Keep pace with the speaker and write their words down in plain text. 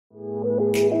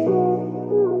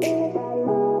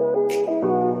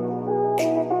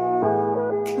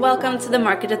Welcome to the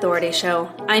Market Authority Show.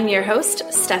 I'm your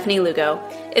host, Stephanie Lugo.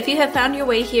 If you have found your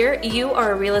way here, you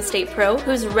are a real estate pro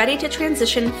who's ready to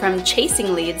transition from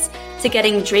chasing leads to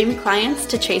getting dream clients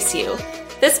to chase you.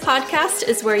 This podcast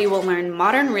is where you will learn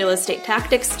modern real estate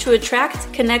tactics to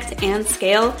attract, connect, and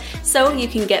scale so you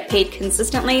can get paid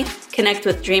consistently, connect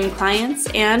with dream clients,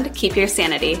 and keep your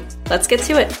sanity. Let's get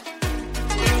to it.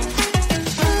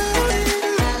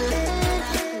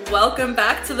 Welcome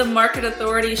back to the Market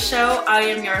Authority Show. I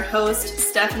am your host,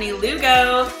 Stephanie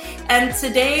Lugo, and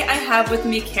today I have with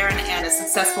me KarenAnn, a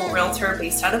successful realtor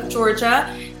based out of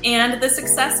Georgia, and the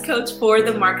success coach for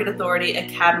the Market Authority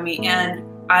Academy. And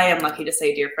I am lucky to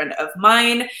say a dear friend of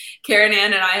mine. KarenAnn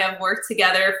and I have worked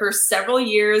together for several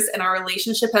years, and our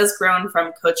relationship has grown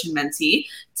from coach and mentee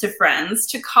to friends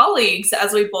to colleagues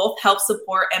as we both help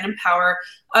support and empower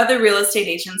other real estate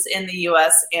agents in the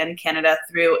US and Canada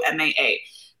through MAA.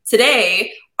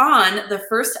 Today, on the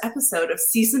first episode of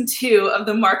season 2 of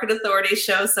the Market Authority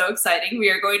Show, so exciting, we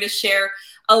are going to share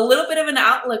a little bit of an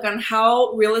outlook on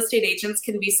how real estate agents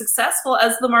can be successful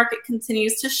as the market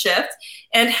continues to shift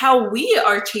and how we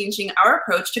are changing our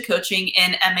approach to coaching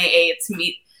in MAA to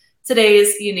meet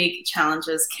today's unique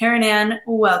challenges. KarenAnn,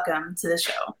 welcome to the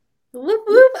show. Whoop,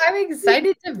 whoop. I'm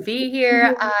excited to be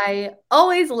here. I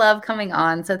always love coming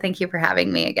on, so thank you for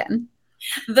having me again.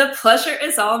 The pleasure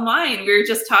is all mine. We were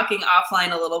just talking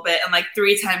offline a little bit, and like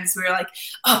 3 times we were like,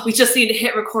 oh, we just need to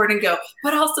hit record and go,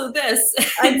 but also this.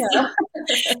 I know.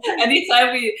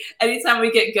 anytime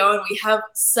we get going, we have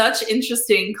such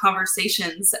interesting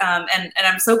conversations. And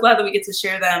I'm so glad that we get to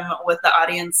share them with the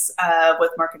audience with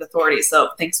Market Authority.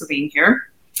 So thanks for being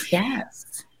here.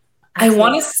 Yes. I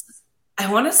want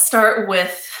to start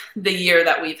with the year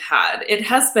that we've had. It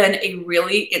has been a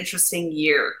really interesting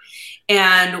year.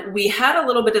 And we had a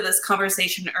little bit of this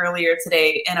conversation earlier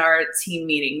today in our team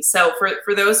meeting. So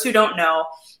for those who don't know,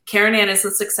 KarenAnn is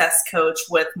a success coach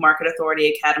with Market Authority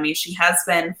Academy. She has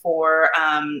been for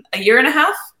a year and a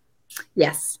half.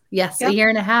 Yes. Yep. A year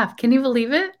and a half. Can you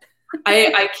believe it?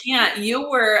 I can't. You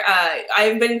were,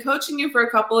 I've been coaching you for a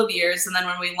couple of years. And then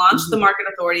when we launched the Market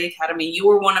Authority Academy, you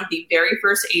were one of the very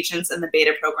first agents in the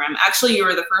beta program. Actually, you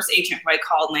were the first agent who I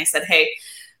called and I said, hey,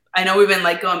 I know we've been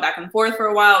like going back and forth for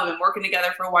a while. We've been working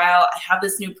together for a while. I have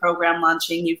this new program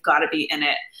launching. You've got to be in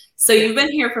it. So you've been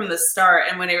here from the start.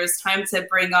 And when it was time to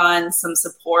bring on some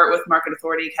support with Market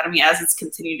Authority Academy, as it's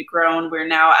continued to grow, and we're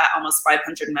now at almost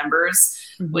 500 members,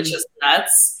 which is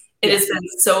nuts. It has been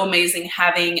so amazing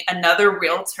having another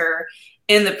realtor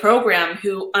in the program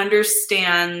who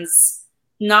understands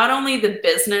not only the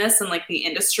business and like the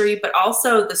industry, but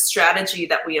also the strategy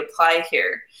that we apply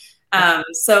here.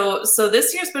 So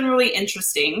this year's been really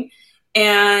interesting.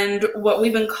 And what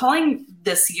we've been calling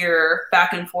this year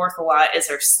back and forth a lot is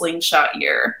our slingshot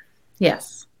year.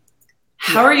 Yes.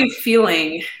 How are you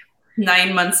feeling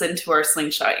 9 months into our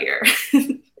slingshot year?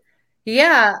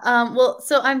 Yeah. Well,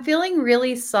 so I'm feeling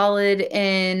really solid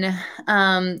in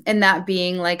that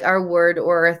being like our word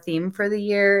or a theme for the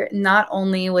year, not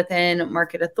only within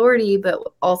Market Authority, but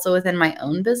also within my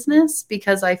own business,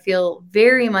 because I feel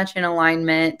very much in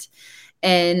alignment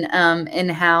in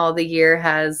how the year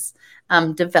has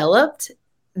developed.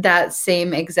 That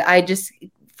same I just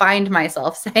find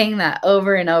myself saying that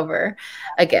over and over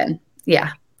again.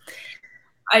 Yeah.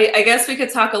 I guess we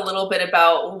could talk a little bit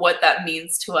about what that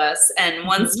means to us. And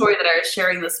one story that I was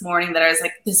sharing this morning that I was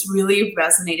like, this really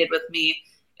resonated with me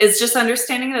is just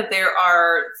understanding that there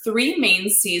are 3 main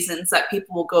seasons that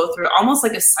people will go through, almost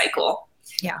like a cycle.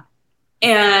 Yeah.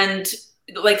 And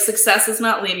like success is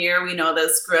not linear. We know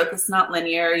this. Growth is not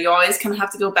linear. You always kind of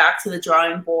have to go back to the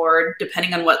drawing board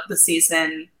depending on what the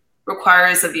season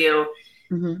requires of you.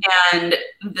 And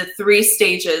the 3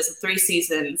 stages, 3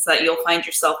 seasons that you'll find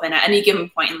yourself in at any given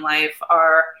point in life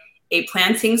are a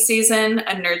planting season,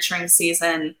 a nurturing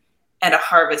season, and a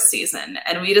harvest season.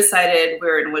 And we decided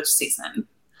we're in which season?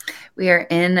 We are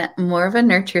in more of a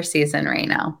nurture season right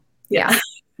now. Yeah.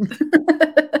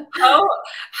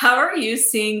 How are you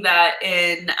seeing that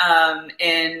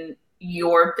in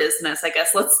your business? I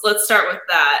guess let's start with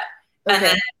that. Okay. And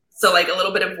then so like a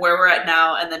little bit of where we're at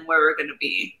now and then where we're going to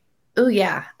be. Oh,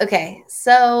 yeah. Okay.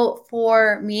 So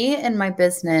for me and my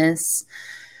business,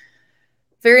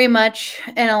 very much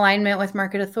in alignment with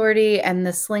Market Authority and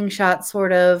the slingshot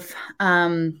sort of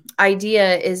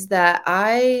idea is that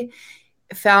I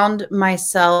found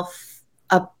myself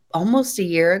almost a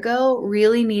year ago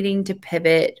really needing to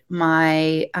pivot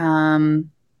my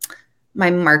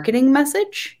my marketing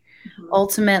message.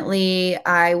 Ultimately,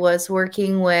 I was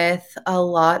working with a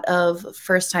lot of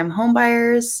first-time home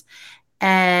buyers,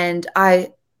 And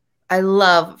I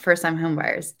love first time home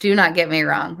buyers. Do not get me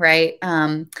wrong, right?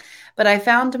 But I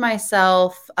found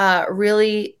myself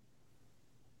really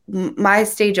my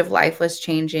stage of life was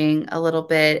changing a little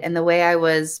bit, and the way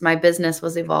my business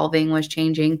was evolving was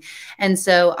changing. And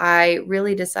so I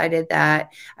really decided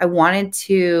that I wanted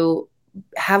to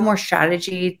have more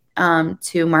strategy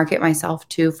to market myself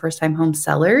to first time home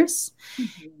sellers.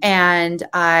 Mm-hmm. And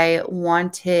I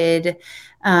wanted,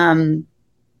 I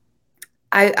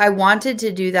wanted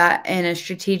to do that in a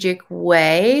strategic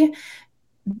way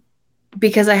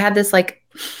because I had this like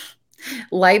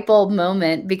light bulb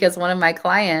moment because one of my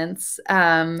clients,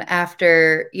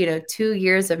 after 2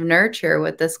 years of nurture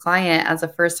with this client as a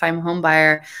first time home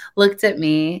buyer, looked at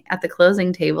me at the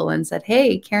closing table and said,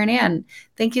 "Hey, KarenAnn,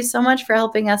 thank you so much for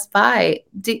helping us buy.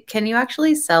 Can you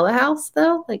actually sell a house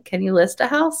though? Like, can you list a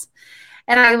house?"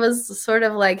 And I was sort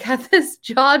of like had this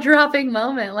jaw dropping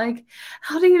moment, like,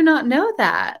 how do you not know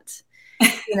that?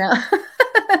 You know?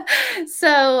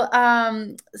 So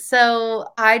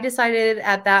I decided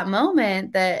at that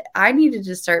moment that I needed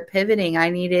to start pivoting. I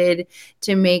needed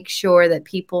to make sure that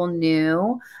people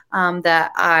knew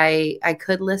that I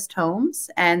could list homes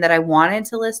and that I wanted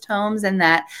to list homes and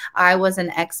that I was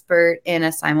an expert in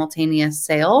a simultaneous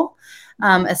sale.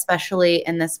 Especially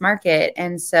in this market.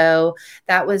 And so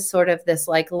that was sort of this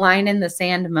like line in the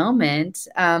sand moment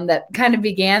that kind of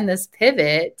began this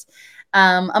pivot,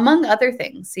 among other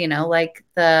things, like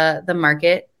the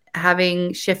market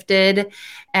having shifted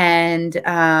and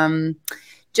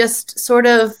just sort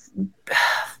of,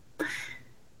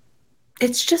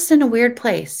 it's just in a weird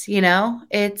place,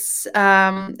 it's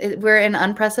we're in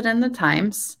unprecedented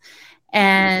times.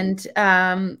 And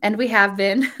we have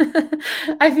been,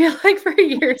 I feel like for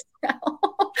years now.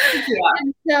 Yeah.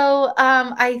 And so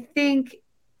I think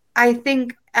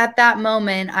at that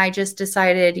moment, I just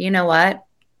decided, you know what?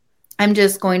 I'm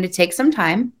just going to take some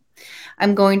time.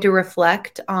 I'm going to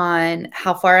reflect on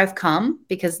how far I've come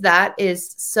because that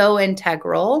is so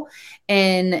integral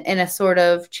in a sort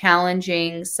of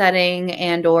challenging setting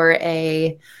and or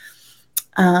a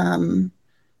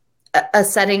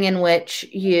setting in which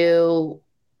you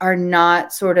are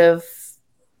not sort of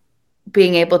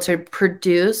being able to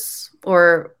produce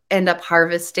or end up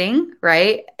harvesting,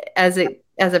 right? As it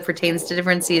pertains to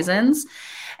different seasons.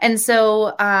 And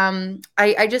so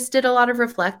I just did a lot of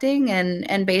reflecting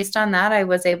and based on that, I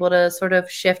was able to sort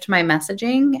of shift my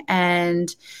messaging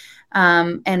and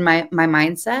my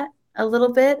mindset a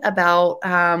little bit about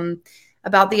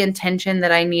the intention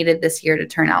that I needed this year to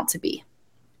turn out to be.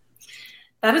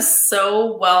 That is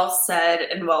so well said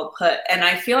and well put. And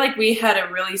I feel like we had a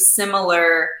really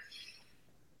similar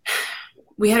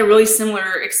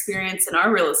experience in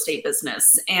our real estate business.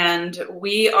 And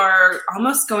we are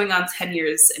almost going on 10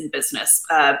 years in business,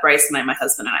 Bryce and I, my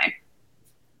husband and I.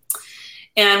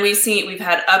 And we've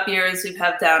had up years, we've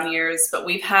had down years, but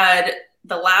we've had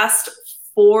the last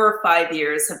 4 or 5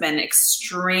 years have been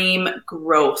extreme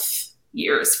growth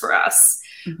years for us,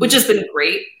 mm-hmm. which has been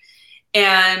great.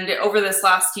 And over this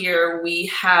last year, we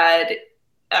had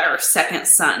our second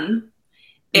son,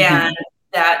 mm-hmm. and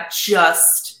that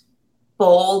just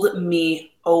bowled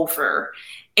me over.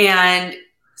 And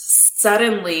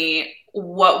suddenly,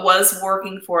 what was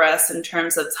working for us in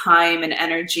terms of time and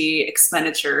energy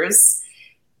expenditures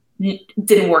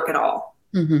didn't work at all.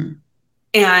 Mm-hmm.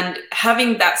 And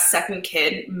having that second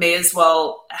kid may as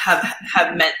well have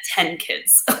meant 10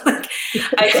 kids. Like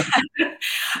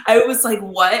I was like,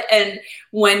 what? And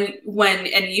when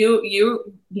and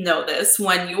you know this,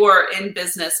 when you are in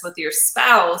business with your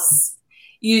spouse,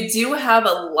 you do have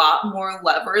a lot more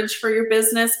leverage for your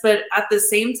business, but at the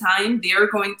same time,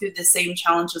 they're going through the same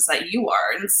challenges that you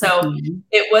are. And so mm-hmm.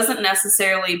 it wasn't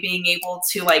necessarily being able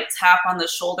to like tap on the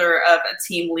shoulder of a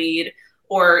team lead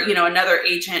or, another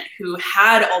agent who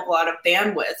had a lot of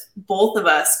bandwidth. Both of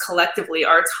us collectively,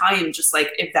 our time just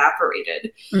like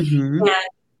evaporated. Mm-hmm.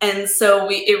 And so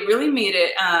it really made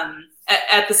it,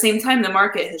 at the same time, the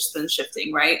market has been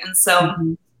shifting, right? And so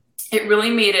mm-hmm. it really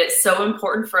made it so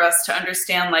important for us to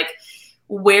understand, like,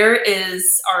 where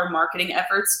is our marketing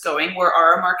efforts going? Where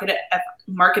are our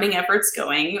marketing efforts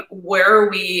going? Where are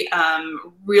we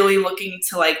really looking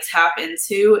to like tap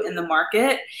into in the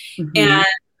market? Mm-hmm. And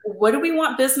what do we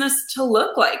want business to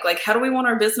look like? Like, how do we want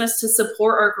our business to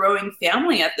support our growing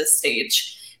family at this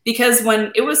stage? Because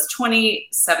when it was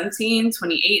 2017,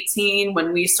 2018,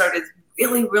 when we started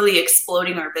really, really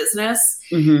exploding our business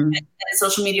mm-hmm. and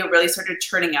social media really started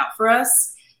turning out for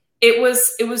us, it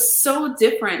was so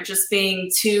different just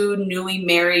being two newly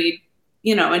married,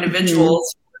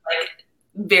 individuals, mm-hmm. like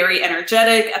very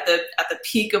energetic at the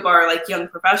peak of our like young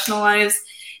professional lives.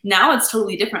 Now it's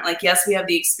totally different. Like, yes, we have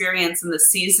the experience and the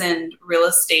seasoned real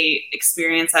estate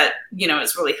experience that,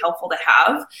 is really helpful to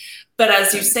have. But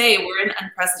as you say, we're in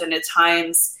unprecedented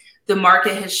times. The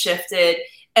market has shifted.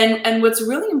 And what's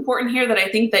really important here that I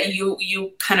think that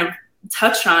you kind of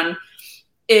touched on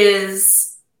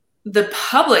is the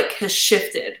public has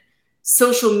shifted.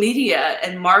 Social media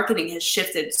and marketing has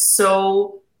shifted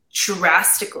so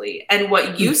drastically. And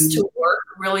what used to work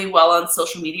really well on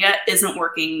social media isn't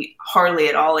working hardly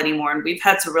at all anymore. And we've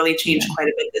had to really change quite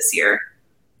a bit this year.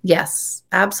 Yes,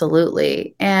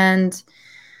 absolutely. And,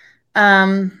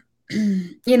 to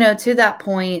that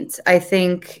point, I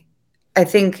think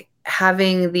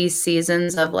having these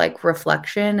seasons of like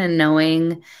reflection and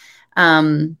knowing,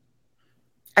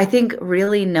 I think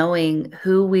really knowing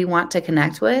who we want to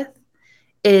connect with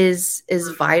is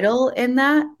vital in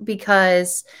that,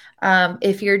 because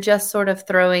if you're just sort of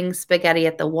throwing spaghetti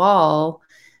at the wall,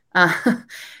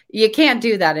 you can't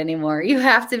do that anymore. You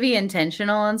have to be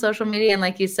intentional on social media. And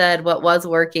like you said, what was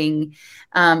working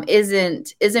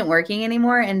isn't working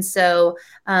anymore. And so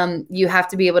you have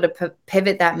to be able to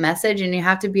pivot that message, and you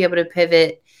have to be able to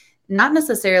pivot not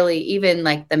necessarily even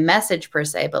like the message per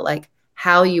se, but like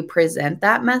how you present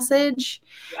that message.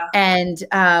 Yeah. And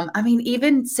I mean,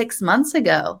 even 6 months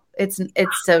ago, it's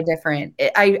so different.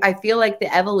 I feel like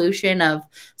the evolution of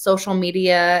social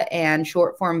media and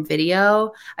short form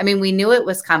video, I mean, we knew it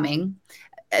was coming.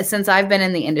 Since I've been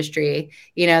in the industry,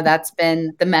 that's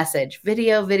been the message: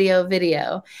 video, video,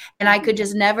 video. And I could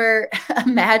just never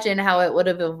imagine how it would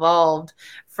have evolved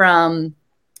from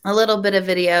a little bit of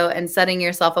video and setting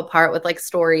yourself apart with like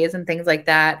stories and things like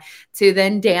that, to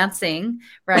then dancing,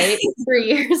 right? 3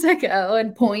 years ago,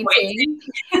 and pointing,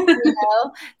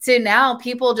 to now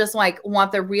people just like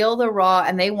want the real, the raw,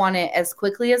 and they want it as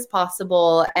quickly as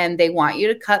possible. And they want you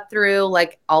to cut through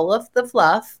like all of the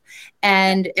fluff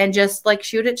and just like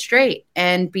shoot it straight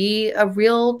and be a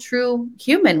real, true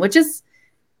human, which is,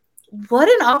 what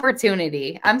an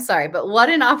opportunity. I'm sorry, but what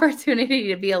an opportunity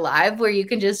to be alive, where you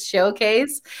can just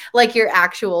showcase like your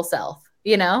actual self,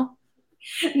 No,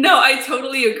 I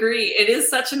totally agree. It is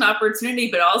such an opportunity,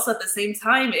 but also at the same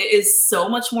time, it is so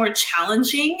much more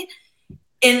challenging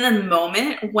in the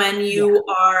moment when you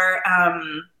are,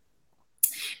 and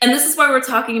this is why we're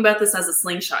talking about this as a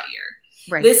slingshot year.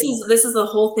 Right. This is the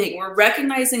whole thing. We're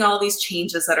recognizing all these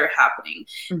changes that are happening,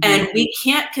 and we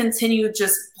can't continue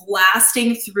just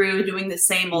blasting through doing the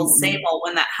same old.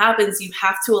 When that happens, you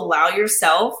have to allow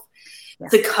yourself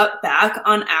to cut back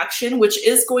on action, which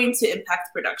is going to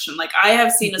impact production. Like, I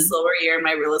have seen a slower year in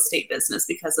my real estate business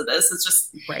because of this. It's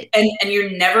just, and you're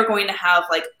never going to have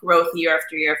like growth year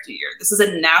after year after year. This is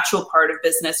a natural part of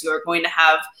business. You are going to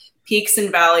have peaks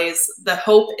and valleys. The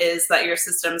hope is that your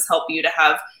systems help you to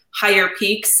have higher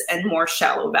peaks and more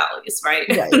shallow valleys, right?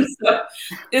 So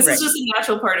this is just a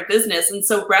natural part of business. And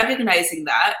so recognizing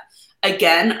that,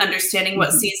 again, understanding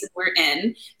what season we're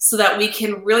in, so that we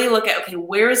can really look at, okay,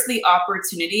 where is the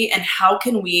opportunity and how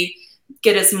can we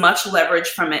get as much leverage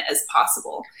from it as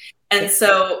possible? And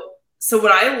so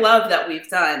what I love that we've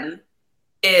done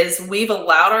is we've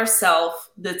allowed ourselves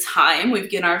the time, we've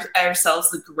given ourselves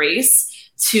the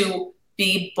grace to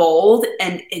be bold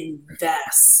and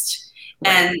invest.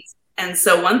 And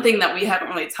so one thing that we haven't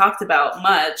really talked about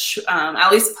much,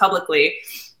 at least publicly,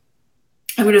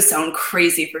 I'm going to sound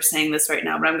crazy for saying this right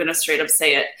now, but I'm going to straight up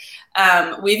say it.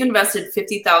 We've invested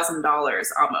 $50,000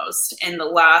 almost in the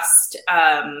last,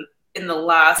 I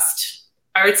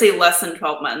would say less than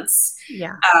 12 months.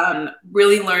 Yeah.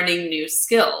 Really learning new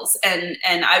skills. And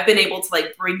I've been able to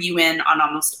like bring you in on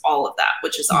almost all of that,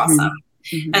 which is awesome.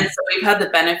 And so we've had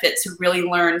the benefit to really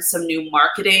learn some new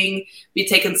marketing. We've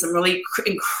taken some really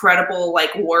incredible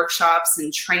like workshops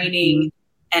and training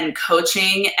and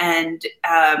coaching. And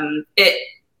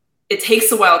it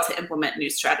takes a while to implement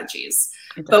new strategies.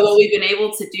 But what we've been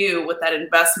able to do with that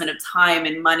investment of time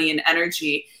and money and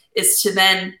energy is to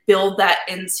then build that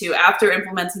into, after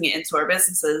implementing it into our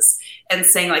businesses and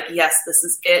saying like, yes, this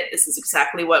is it. This is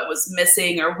exactly what was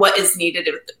missing or what is needed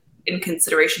in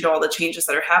consideration to all the changes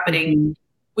that are happening.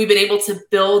 We've been able to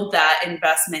build that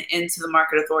investment into the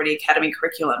Market Authority Academy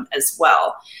curriculum as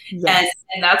well. Yes.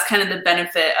 And that's kind of the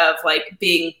benefit of like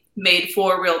being made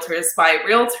for realtors by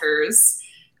realtors.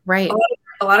 Right.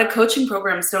 A lot of coaching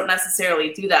programs don't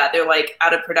necessarily do that. They're like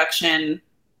out of production.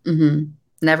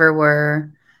 Never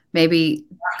were. Maybe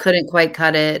couldn't quite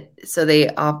cut it. So they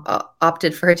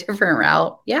opted for a different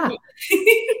route. Yeah.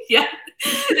 Yeah.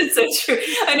 It's so true.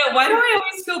 I know. Why do I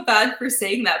always feel bad for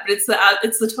saying that? But it's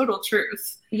the total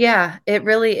truth. Yeah, it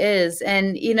really is.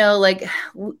 And, like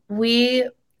we,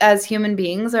 as human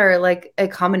beings are like a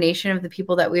combination of the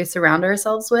people that we surround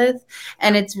ourselves with.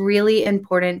 And it's really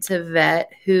important to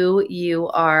vet who you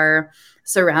are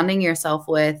surrounding yourself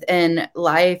with in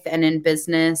life and in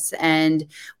business. And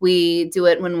we do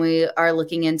it when we are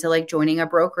looking into like joining a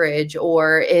brokerage,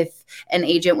 or if an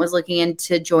agent was looking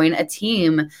into join a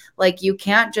team. Like, you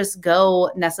can't just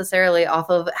go necessarily off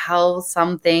of how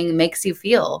something makes you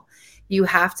feel. You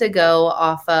have to go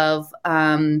off of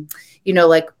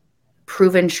like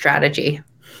proven strategy.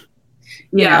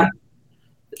 Yeah,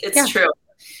 it's Yeah. true.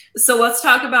 So let's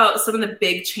talk about some of the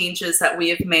big changes that we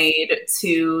have made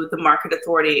to the Market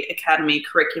Authority Academy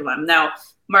curriculum. Now,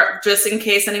 just in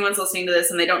case anyone's listening to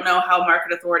this and they don't know how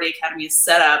Market Authority Academy is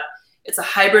set up, it's a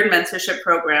hybrid mentorship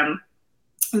program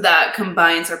that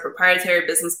combines our proprietary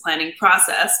business planning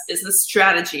process, business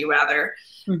strategy rather,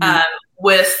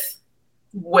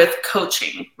 with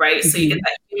coaching, right? So you get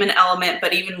that human element,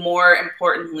 but even more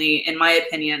importantly, in my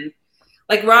opinion,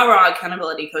 like raw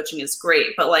accountability coaching is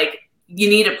great, but like you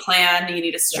need a plan, you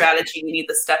need a strategy, you need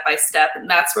the step-by-step. And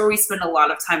that's where we spend a lot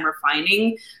of time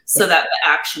refining so that the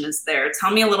action is there.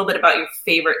 Tell me a little bit about your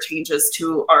favorite changes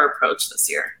to our approach this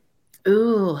year.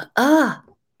 Ooh,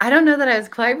 I don't know that I was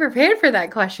quite prepared for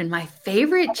that question. My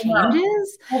favorite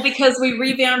changes? Well, because we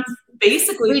revamped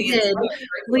basically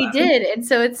we did. And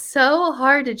so it's so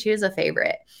hard to choose a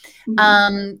favorite.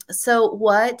 So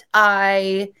what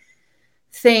I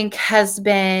think has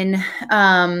been,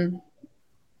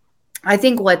 I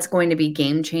think what's going to be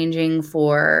game changing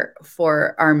for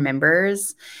our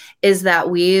members is that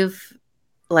we've,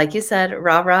 like you said,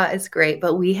 rah is great,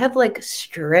 but we have like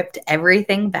stripped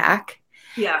everything back.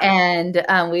 Yeah.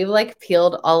 And we've like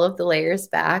peeled all of the layers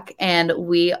back, and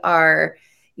we are,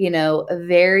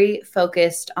 very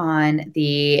focused on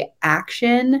the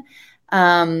action,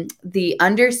 the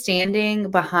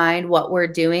understanding behind what we're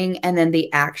doing, and then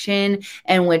the action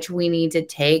in which we need to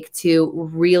take to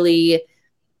really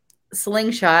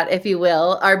slingshot, if you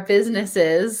will, our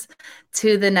businesses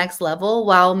to the next level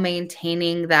while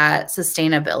maintaining that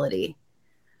sustainability.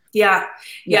 Yeah.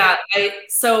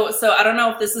 So I don't know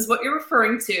if this is what you're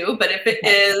referring to, but if it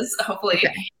is, hopefully,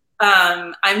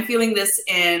 I'm feeling this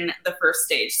in the first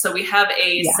stage. So we have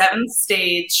a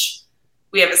 7-stage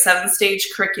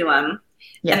curriculum,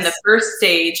 and the first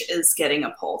stage is getting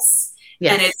a pulse.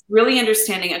 And it's really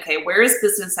understanding, okay, where is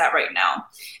business at right now?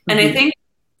 And I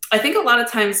think a lot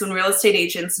of times when real estate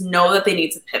agents know that they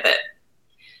need to pivot,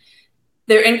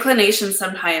 their inclination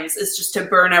sometimes is just to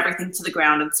burn everything to the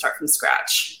ground and start from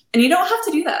scratch. And you don't have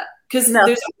to do that, because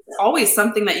there's always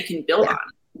something that you can build on.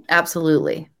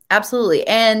 Absolutely.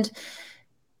 And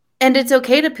it's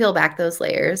okay to peel back those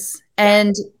layers.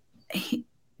 And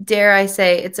dare I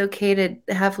say, it's okay to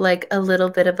have like a little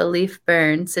bit of a leaf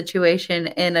burn situation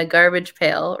in a garbage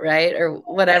pail, right? Or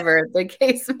whatever the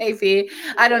case may be.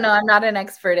 I don't know. I'm not an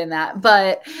expert in that,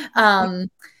 but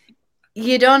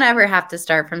you don't ever have to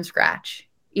start from scratch,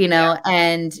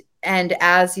 and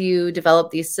as you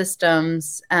develop these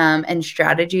systems and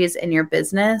strategies in your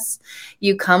business,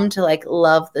 you come to like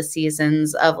love the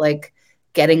seasons of like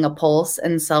getting a pulse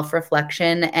and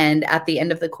self-reflection. And at the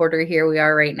end of the quarter, here we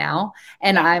are right now.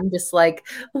 And I'm just like,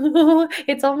 oh,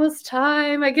 it's almost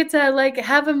time. I get to like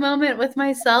have a moment with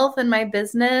myself and my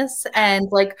business and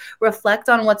like reflect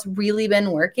on what's really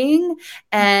been working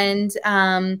and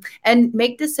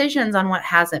make decisions on what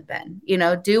hasn't been.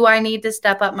 Do I need to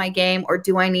step up my game, or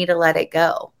do I need to let it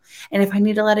go? And if I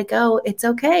need to let it go, it's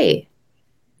okay.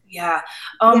 Yeah.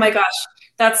 Oh my gosh.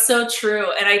 That's so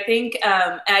true. And I think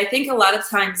a lot of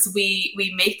times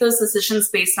we make those decisions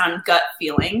based on gut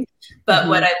feeling. But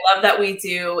what I love that we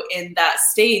do in that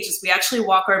stage is we actually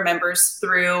walk our members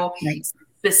through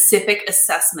specific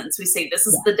assessments. We say, this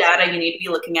is the data you need to be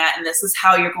looking at, and this is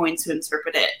how you're going to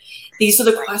interpret it. These are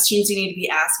the questions you need to be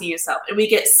asking yourself. And we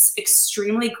get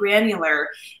extremely granular.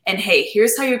 And hey,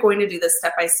 here's how you're going to do this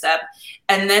step by step.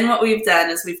 And then what we've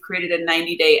done is we've created a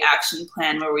 90-day action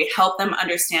plan where we help them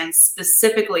understand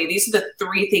specifically, these are the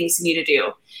 3 things you need to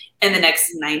do in the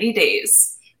next 90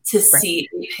 days to see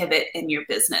a pivot in your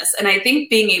business. And I think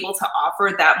being able to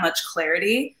offer that much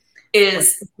clarity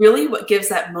is really what gives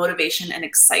that motivation and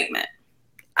excitement.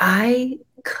 I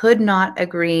could not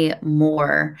agree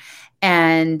more.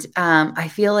 And I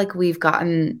feel like we've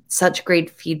gotten such great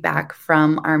feedback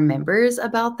from our members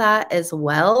about that as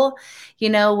well,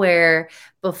 where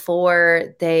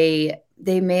before they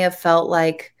may have felt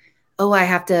like, oh, I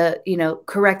have to,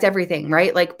 correct everything,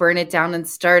 right? Like burn it down and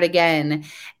start again.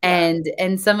 Yeah.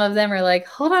 And some of them are like,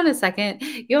 hold on a second,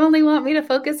 you only want me to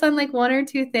focus on like one or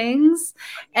two things.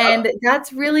 Yep. And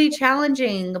that's really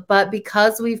challenging. But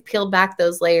because we've peeled back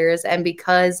those layers and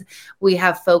because we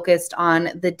have focused on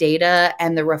the data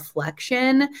and the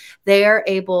reflection, they are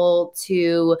able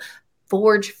to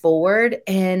forge forward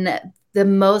in the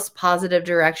most positive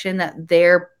direction that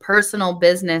their personal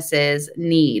businesses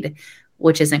need,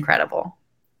 which is incredible.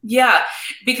 Yeah,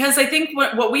 because I think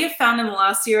what we have found in the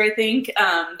last year, I think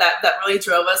that really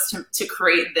drove us to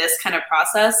create this kind of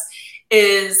process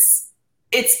is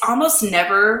it's almost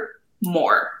never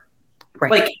more.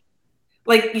 Right.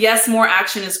 Yes, more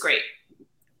action is great.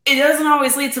 It doesn't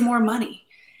always lead to more money.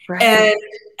 Right.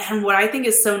 And what I think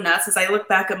is so nuts is I look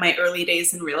back at my early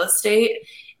days in real estate,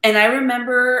 and I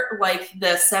remember like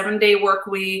the 7-day work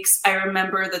weeks. I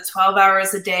remember the 12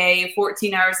 hours a day,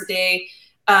 14 hours a day.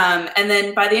 And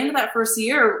then by the end of that first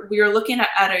year, we were looking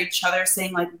at each other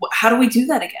saying like, how do we do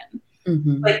that again?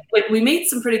 Mm-hmm. Like we made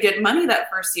some pretty good money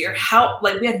that first year. How,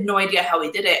 like, we had no idea how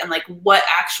we did it and like what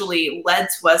actually led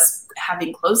to us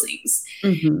having closings.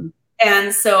 Mm-hmm.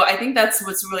 And so I think that's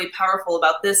what's really powerful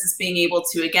about this is being able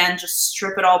to, again, just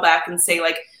strip it all back and say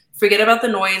like, forget about the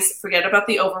noise, forget about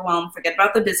the overwhelm, forget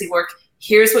about the busy work.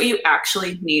 Here's what you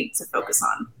actually need to focus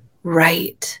on.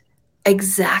 Right.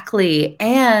 Exactly.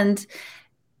 And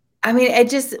I mean, it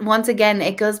just, once again,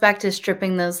 it goes back to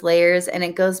stripping those layers, and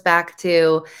it goes back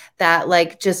to that,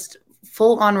 like, just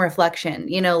full on reflection.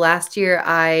 Last year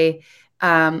I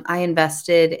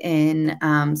invested in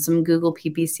some Google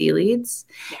PPC leads,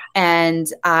 Yeah. and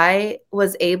I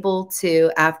was able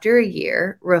to, after a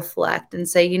year, reflect and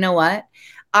say, you know what?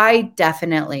 I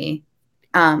definitely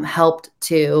helped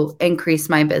to increase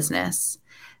my business.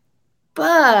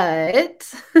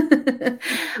 But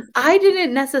I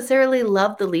didn't necessarily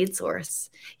love the lead source.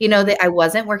 That I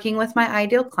wasn't working with my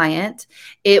ideal client.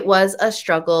 It was a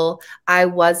struggle. I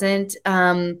wasn't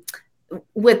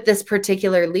with this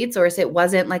particular lead source. It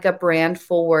wasn't like a brand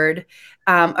forward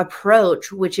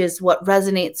approach, which is what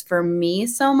resonates for me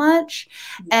so much.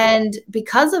 And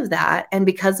because of that, and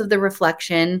because of the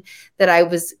reflection that I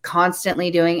was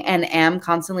constantly doing and am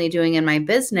constantly doing in my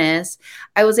business,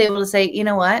 I was able to say, you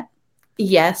know what?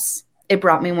 Yes, it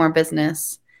brought me more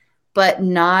business, but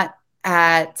not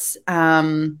at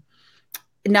a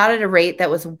rate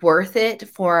that was worth it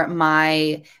for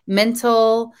my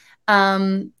mental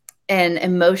and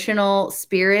emotional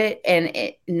spirit,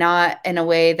 and not in a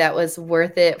way that was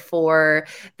worth it for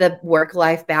the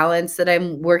work-life balance that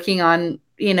I'm working on,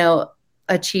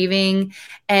 achieving.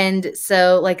 And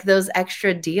so like those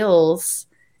extra deals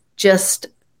just,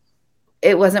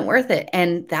 it wasn't worth it.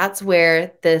 And that's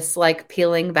where this, like,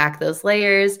 peeling back those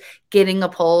layers, getting a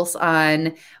pulse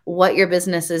on what your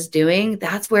business is doing,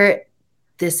 that's where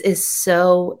this is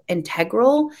so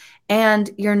integral. And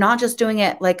you're not just doing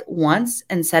it like once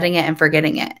and setting it and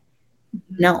forgetting it.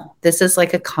 No, this is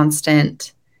like a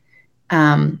constant,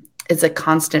 it's a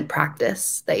constant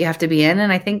practice that you have to be in.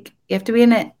 And I think you have to be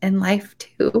in it in life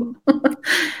too.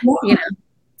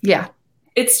 Yeah.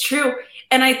 It's true.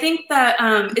 And I think that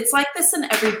it's like this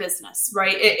in every business,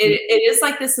 right? It is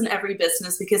like this in every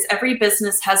business because every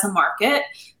business has a market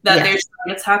that they're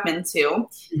trying to tap into.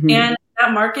 Mm-hmm. And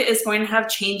that market is going to have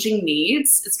changing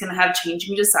needs. It's going to have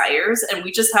changing desires. And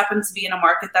we just happen to be in a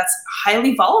market that's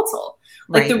highly volatile.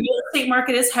 Like the real estate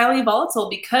market is highly volatile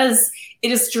because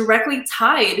it is directly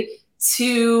tied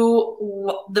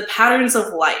to the patterns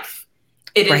of life.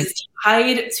 It is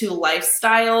tied to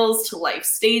lifestyles, to life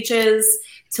stages,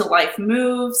 to life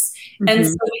moves. Mm-hmm. And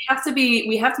so we have to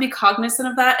be cognizant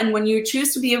of that. And when you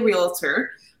choose to be a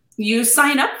realtor, you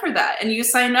sign up for that, and you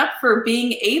sign up for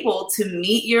being able to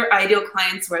meet your ideal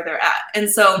clients where they're at. And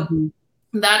so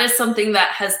that is something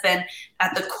that has been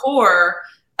at the core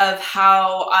of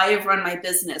how I have run my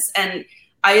business. And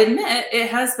I admit it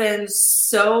has been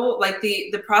so, like,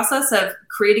 the process of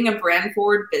creating a brand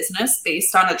forward business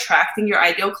based on attracting your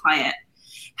ideal client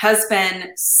has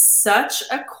been such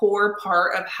a core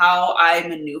part of how I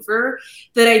maneuver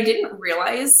that I didn't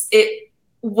realize it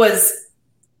was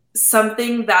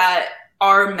something that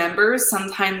our members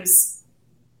sometimes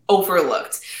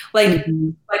overlooked. Like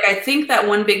I think that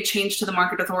one big change to the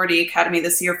Market Authority Academy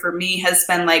this year for me has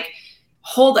been like,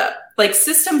 hold up, like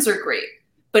systems are great.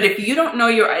 But if you don't know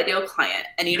your ideal client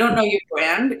and you don't know your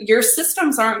brand, your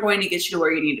systems aren't going to get you to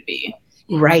where you need to be.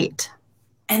 Right.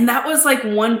 And that was like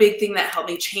one big thing that helped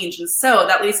me change. And so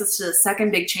that leads us to the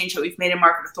second big change that we've made in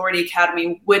Market Authority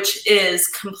Academy, which is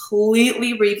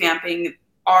completely revamping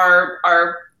our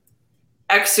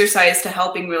exercise to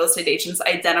helping real estate agents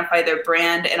identify their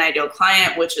brand and ideal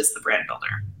client, which is the brand builder.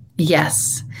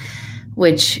 Yes,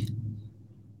 which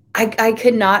I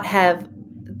could not have,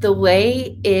 the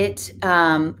way it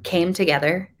came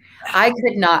together. I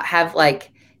could not have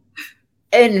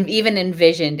and even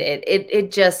envisioned it.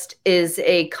 It just is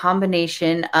a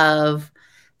combination of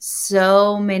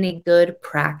so many good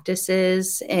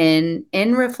practices in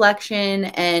reflection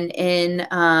and in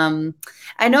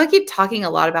I know I keep talking a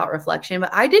lot about reflection,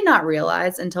 but I did not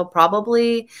realize until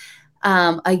probably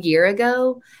a year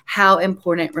ago how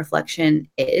important reflection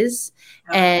is,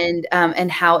 and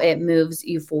how it moves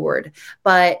you forward.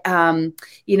 But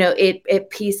it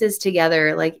pieces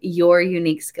together like your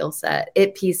unique skill set.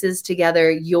 It pieces together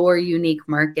your unique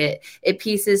market. It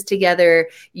pieces together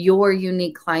your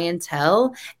unique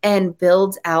clientele and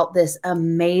builds out this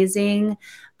amazing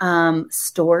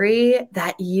story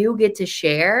that you get to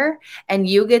share and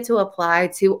you get to apply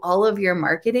to all of your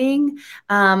marketing,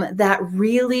 that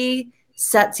really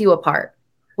sets you apart,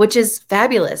 which is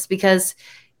fabulous, because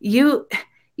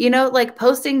like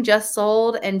posting just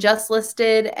sold and just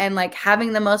listed and like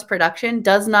having the most production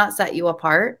does not set you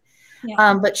apart.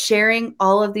 Yeah. But sharing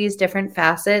all of these different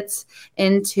facets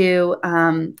into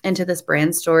this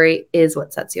brand story is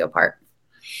what sets you apart.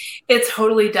 It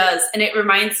totally does. And it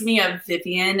reminds me of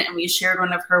Vivian, and we shared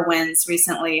one of her wins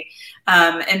recently.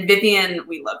 And Vivian,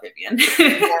 we love Vivian.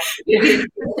 Vivian,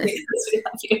 we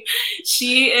love you.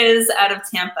 She is out of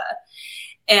Tampa,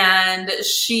 and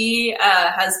she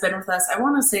has been with us, I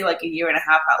want to say like a year and a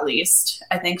half at least.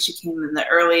 I think she came in the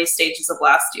early stages of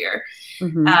last year.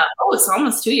 Mm-hmm. It's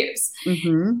almost 2 years.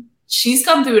 Mm-hmm. She's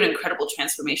gone through an incredible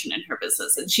transformation in her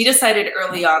business. And she decided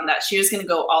early on that she was going to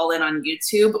go all in on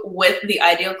YouTube with the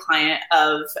ideal client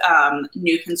of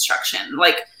new construction.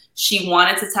 Like, she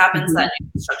wanted to tap into that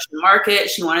new construction market.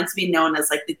 She wanted to be known as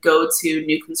like the go-to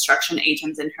new construction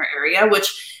agent in her area,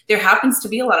 which there happens to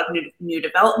be a lot of new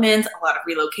development, a lot of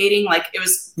relocating. Like, it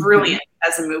was brilliant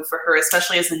as a move for her,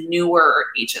 especially as a newer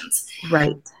agent.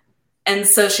 Right. And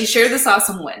so she shared this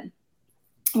awesome win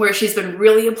where she's been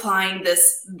really applying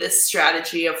this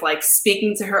strategy of like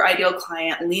speaking to her ideal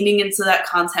client, leaning into that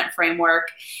content framework.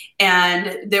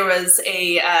 And there was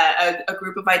a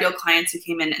group of ideal clients who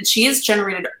came in, and she has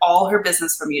generated all her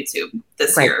business from YouTube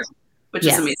this year, which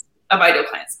is amazing, of ideal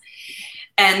clients.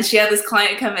 And she had this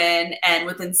client come in and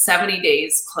within 70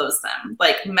 days closed them,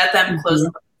 like met them, closed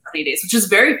them in 70 days, which is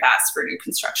very fast for new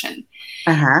construction.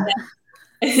 Uh-huh.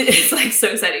 It's like so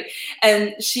exciting.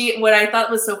 And what I thought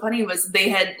was so funny was they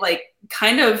had like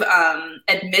kind of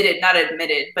not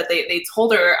admitted, but they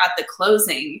told her at the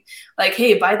closing, like,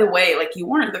 hey, by the way, like, you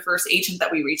weren't the first agent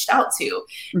that we reached out to.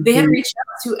 Mm-hmm. They had reached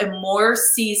out to a more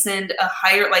seasoned, a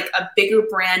higher, like a bigger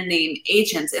brand name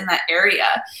agent in that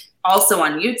area, also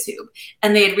on YouTube.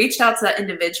 And they had reached out to that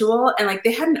individual, and like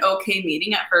they had an okay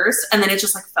meeting at first, and then it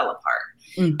just like fell apart.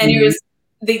 Mm-hmm. And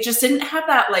they just didn't have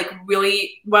that, like,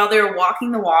 really, while they were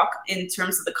walking the walk in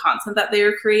terms of the content that they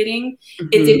were creating,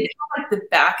 it didn't have like the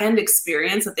back end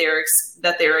experience that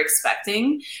they were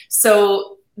expecting.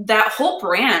 So that whole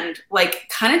brand like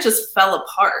kind of just fell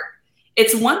apart.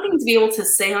 It's one thing to be able to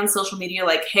say on social media,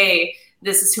 like, hey,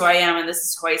 this is who I am and this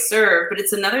is who I serve, but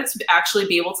it's another to actually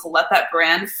be able to let that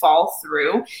brand fall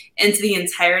through into the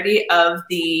entirety of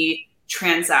the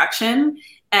transaction.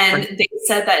 And they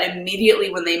said that immediately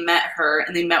when they met her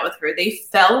and they met with her, they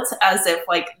felt as if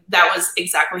like that was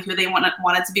exactly who they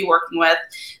wanted to be working with.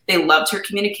 They loved her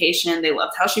communication. They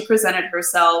loved how she presented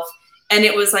herself. And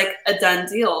it was like a done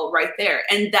deal right there.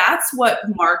 And that's what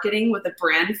marketing with a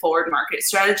brand forward market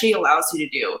strategy allows you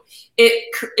to do.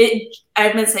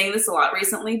 I've been saying this a lot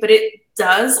recently, but it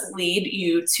does lead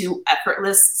you to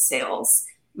effortless sales.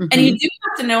 Mm-hmm. And you do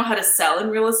have to know how to sell in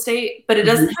real estate, but it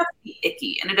doesn't have to be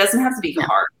icky and it doesn't have to be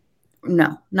hard.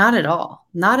 No, not at all.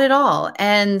 Not at all.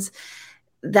 And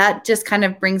that just kind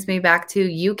of brings me back to,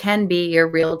 you can be your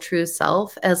real true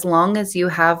self as long as you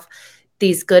have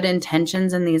these good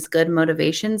intentions and these good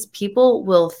motivations. People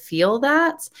will feel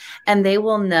that, and they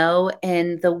will know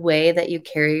in the way that you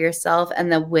carry yourself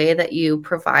and the way that you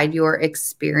provide your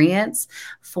experience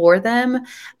for them.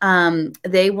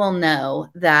 They will know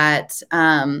that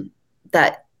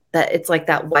that it's like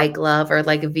that white glove or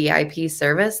like a VIP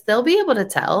service. They'll be able to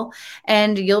tell,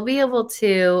 and you'll be able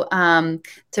to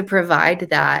provide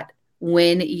that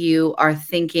when you are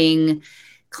thinking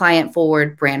client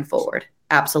forward, brand forward.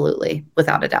 Absolutely.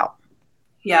 Without a doubt.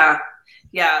 Yeah.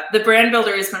 Yeah. The brand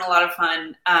builder has been a lot of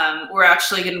fun. We're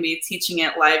actually going to be teaching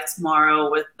it live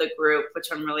tomorrow with the group, which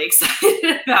I'm really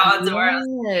excited about.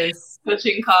 Tomorrow's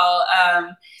coaching call.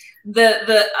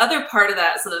 The other part of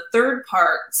that, so the third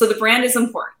part, so the brand is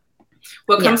important.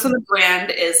 What Yeah. comes from the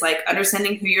brand is like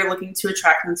understanding who you're looking to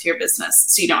attract into your business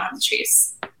so you don't have to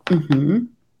chase. Mm-hmm.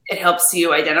 It helps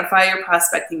you identify your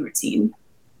prospecting routine.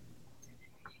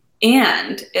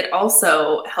 And it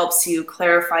also helps you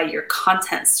clarify your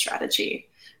content strategy.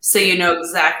 So you know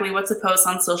exactly what to post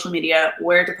on social media,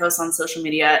 where to post on social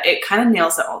media. It kind of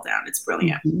nails it all down. It's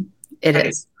brilliant. Mm-hmm. It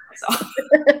is.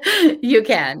 You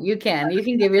can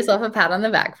give yourself a pat on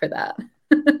the back for that.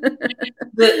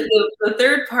 The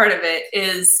third part of it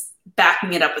is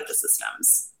backing it up with the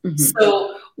systems. Mm-hmm.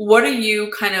 So what are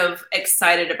you kind of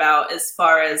excited about as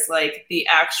far as like the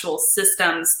actual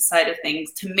systems side of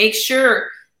things to make sure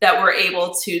that we're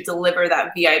able to deliver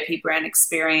that VIP brand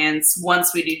experience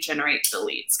once we do generate the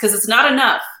leads? Because it's not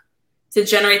enough to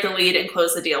generate the lead and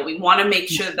close the deal. We want to make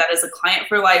sure that is a client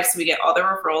for life so we get all the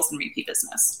referrals and repeat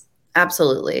business.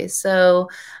 Absolutely. So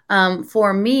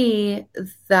for me,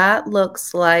 that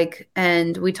looks like,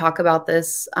 and we talk about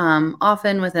this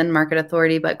often within Market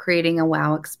Authority, but creating a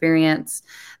wow experience,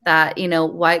 that,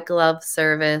 white glove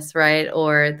service, right?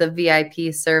 Or the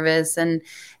VIP service, and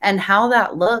how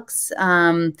that looks,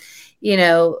 I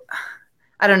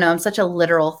don't know. I'm such a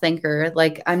literal thinker.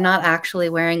 Like, I'm not actually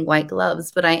wearing white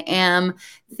gloves, but I am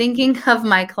thinking of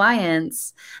my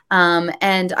clients.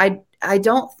 And I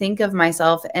don't think of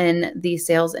myself in the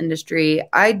sales industry.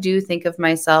 I do think of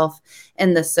myself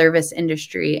in the service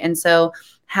industry. And so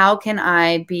how can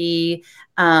I be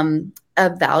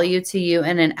of value to you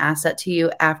and an asset to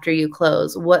you after you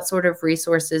close? What sort of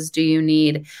resources do you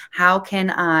need? How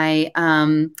can I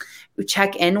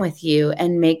check in with you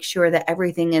and make sure that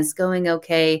everything is going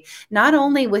okay, not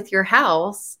only with your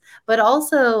house, but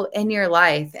also in your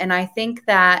life? And I think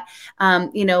that,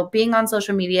 being on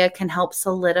social media can help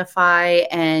solidify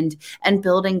and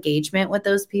build engagement with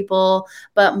those people.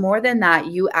 But more than that,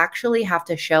 you actually have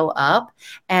to show up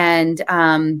and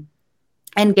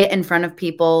get in front of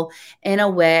people in a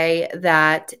way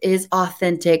that is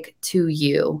authentic to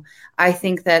you. I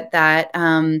think that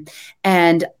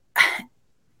and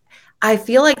I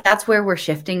feel like that's where we're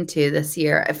shifting to this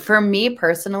year. For me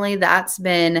personally, that's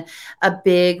been a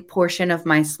big portion of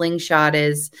my slingshot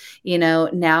is,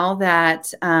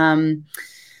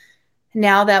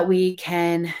 now that we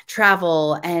can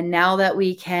travel and now that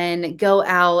we can go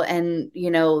out and,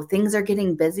 things are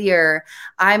getting busier,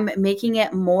 I'm making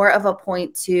it more of a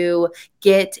point to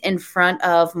get in front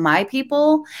of my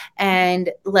people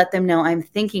and let them know I'm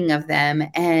thinking of them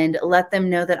and let them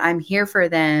know that I'm here for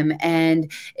them. And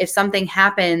if something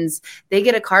happens, they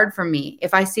get a card from me.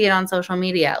 If I see it on social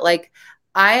media, like,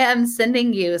 I am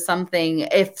sending you something.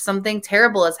 If something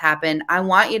terrible has happened, I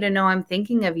want you to know I'm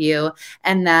thinking of you,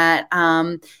 and that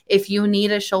if you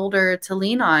need a shoulder to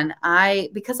lean on,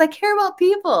 because I care about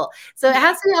people. So it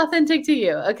has to be authentic to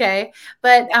you, okay?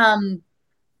 But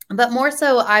more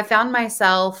so, I found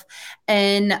myself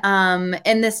in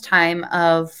this time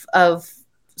of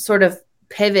sort of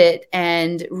pivot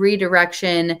and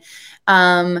redirection,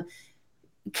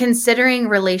 considering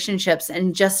relationships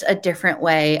in just a different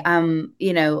way. I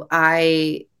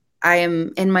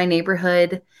am in my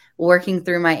neighborhood working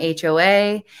through my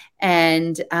HOA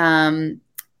and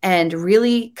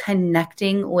really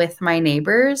connecting with my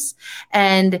neighbors.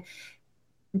 And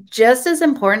just as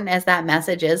important as that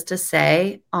message is to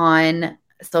say on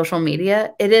social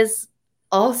media, it is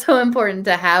also important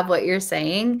to have what you're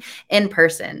saying in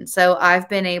person. So I've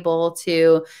been able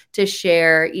to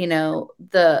share,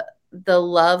 the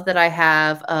love that I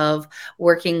have of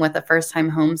working with a first-time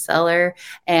home seller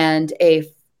and a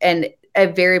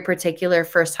very particular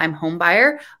first-time home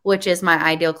buyer, which is my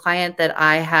ideal client that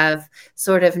I have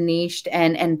sort of niched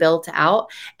and built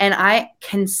out. And I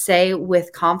can say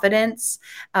with confidence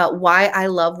why I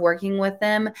love working with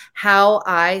them, how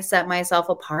I set myself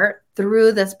apart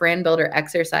through this brand builder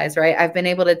exercise, right? I've been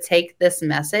able to take this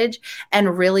message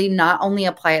and really not only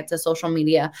apply it to social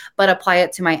media, but apply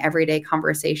it to my everyday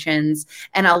conversations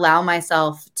and allow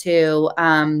myself to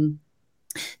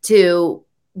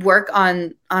work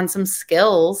on some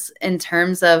skills in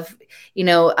terms of,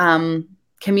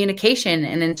 communication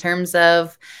and in terms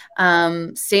of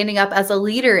standing up as a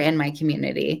leader in my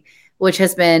community, which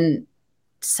has been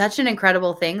such an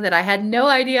incredible thing that I had no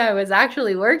idea I was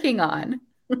actually working on.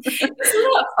 Isn't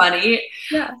that funny?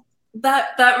 Yeah.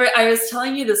 That I was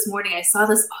telling you this morning, I saw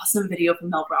this awesome video from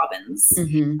Mel Robbins,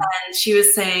 and she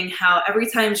was saying how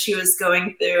every time she was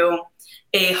going through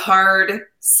a hard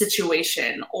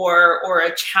situation or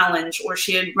a challenge, or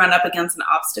she had run up against an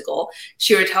obstacle,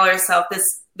 she would tell herself,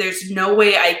 there's no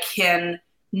way I can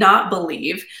not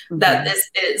believe that this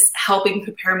is helping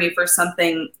prepare me for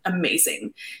something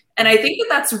amazing. And I think that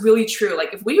that's really true.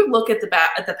 Like, if we look at the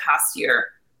past year,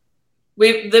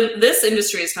 this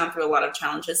industry has gone through a lot of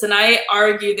challenges, and I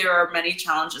argue there are many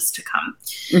challenges to come.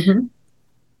 Mm-hmm.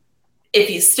 If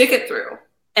you stick it through,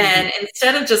 and Mm-hmm.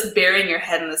 instead of just burying your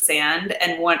head in the sand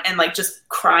and like just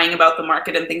crying about the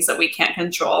market and things that we can't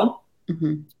control,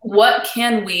 Mm-hmm. what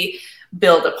can we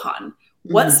build upon?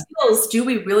 What Mm-hmm. skills do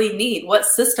we really need? What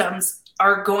systems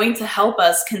are going to help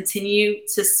us continue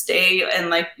to stay and,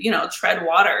 like, tread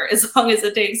water as long as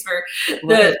it takes for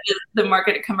Right. the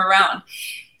market to come around?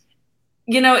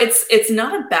 It's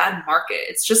not a bad market.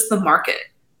 It's just the market.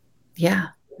 Yeah.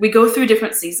 We go through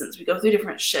different seasons. We go through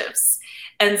different shifts.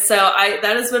 And so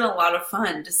that has been a lot of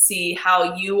fun to see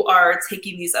how you are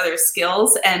taking these other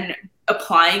skills and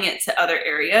applying it to other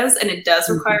areas. And it does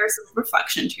require some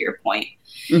reflection, to your point.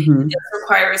 Mm-hmm. It does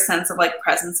require a sense of, like,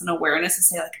 presence and awareness to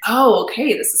say, like, oh,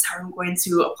 okay, this is how I'm going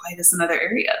to apply this in other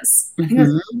areas. I think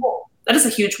that's cool. That is a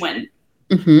huge win.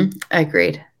 Mm-hmm.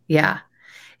 Agreed. Yeah,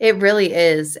 it really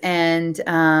is. And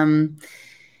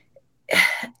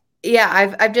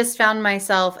yeah, I've just found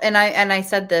myself, and I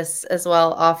said this as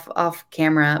well off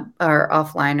camera or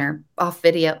offline or off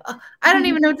video. Oh, I don't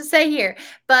even know what to say here,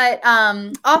 but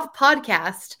off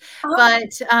podcast.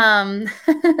 But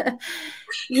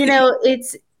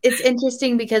it's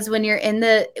interesting because when you're in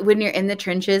the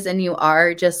trenches and you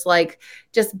are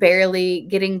just barely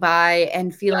getting by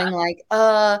and feeling like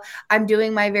I'm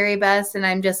doing my very best and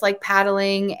I'm just like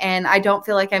paddling and I don't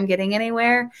feel like I'm getting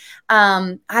anywhere.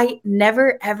 I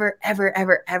never, ever, ever,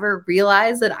 ever, ever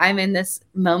realize that I'm in this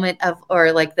moment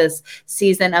or like this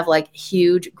season of like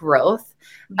huge growth.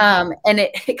 And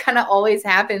it kind of always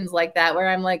happens like that, where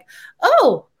I'm like,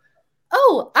 oh,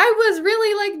 I was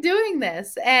really like doing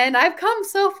this and I've come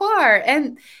so far.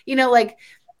 And, like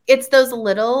it's those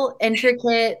little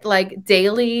intricate, like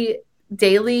daily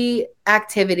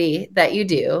activity that you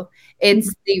do.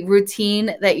 It's the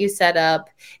routine that you set up.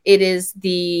 It is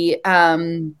the,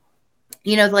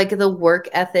 like the work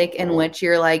ethic in which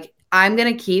you're like, I'm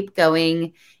going to keep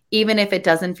going, even if it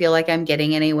doesn't feel like I'm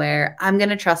getting anywhere. I'm going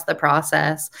to trust the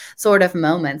process sort of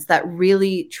moments that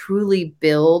really, truly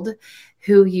build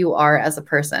who you are as a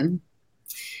person.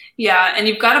 Yeah, and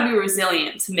you've got to be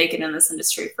resilient to make it in this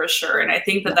industry for sure. And I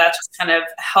think that just kind of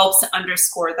helps to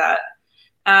underscore that.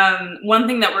 One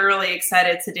thing that we're really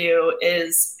excited to do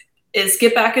is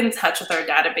get back in touch with our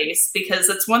database, because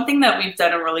it's one thing that we've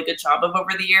done a really good job of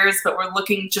over the years, but we're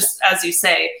looking, just as you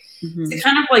say, to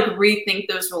kind of like rethink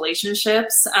those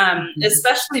relationships,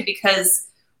 especially because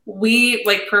we,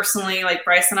 like, personally, like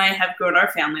Bryce and I have grown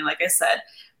our family, like I said,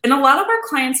 and a lot of our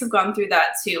clients have gone through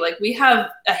that too. Like, we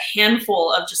have a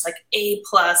handful of just like A+,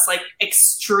 like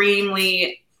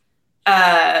extremely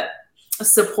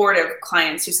supportive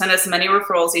clients who send us many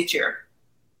referrals each year.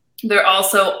 They're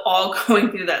also all going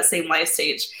through that same life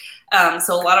stage.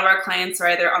 So a lot of our clients are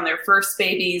either on their first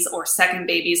babies or second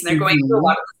babies, and they're going through a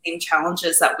lot of the same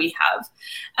challenges that we have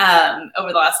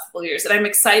over the last couple of years. And I'm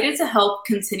excited to help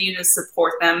continue to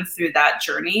support them through that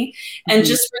journey and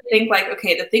just think like,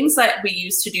 okay, the things that we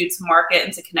used to do to market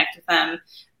and to connect with them,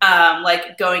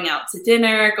 like going out to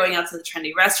dinner, going out to the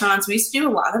trendy restaurants, we used to do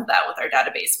a lot of that with our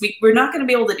database. We're not going to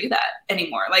be able to do that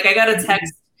anymore. Like, I got a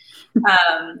text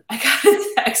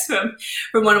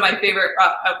from one of my favorite,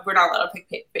 we're not allowed to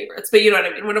pick favorites, but you know what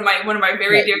I mean? One of my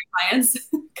very dear clients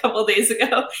a couple of days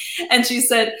ago. And she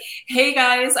said, hey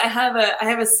guys, I have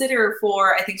a sitter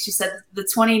for, I think she said the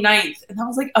 29th. And that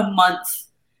was like a month.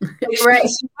 Right.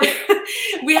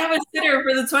 We have a sitter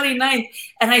for the 29th.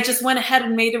 And I just went ahead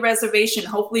and made a reservation.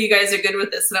 Hopefully you guys are good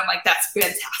with this. And I'm like, that's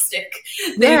fantastic.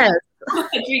 Yes.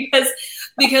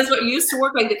 because what used to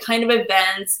work, like the kind of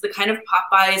events, the kind of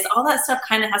pop-bys, all that stuff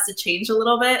kind of has to change a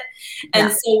little bit.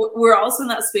 And so we're also in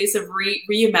that space of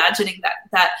reimagining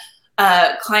that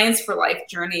clients for life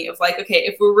journey of like, okay,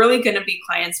 if we're really going to be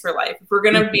clients for life, if we're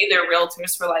going to be their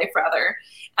realtors for life, rather,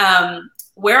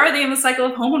 where are they in the cycle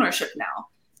of homeownership now?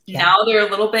 Now they're a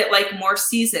little bit like more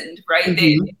seasoned, right?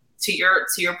 They, to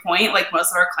your point, like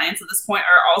most of our clients at this point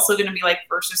are also going to be like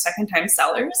first or second time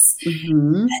sellers.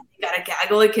 And you got a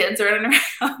gaggle of kids running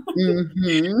around.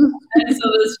 And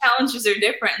so those challenges are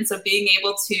different. And so being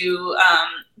able to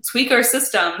tweak our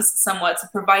systems somewhat to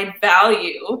provide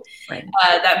value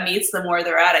that meets them where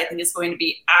they're at, I think is going to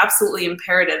be absolutely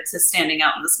imperative to standing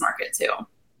out in this market too.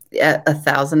 Yeah,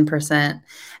 1,000%.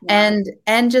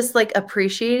 And just like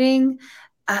appreciating,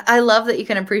 I love that you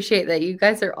can appreciate that you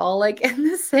guys are all like in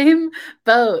the same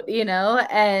boat,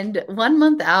 and 1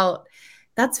 month out,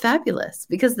 that's fabulous,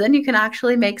 because then you can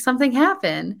actually make something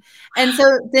happen. And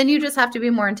so then you just have to be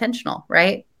more intentional,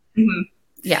 right?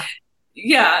 Yeah.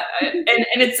 Yeah. And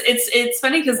it's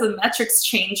funny because the metrics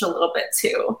change a little bit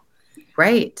too.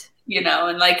 Right.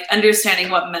 and like understanding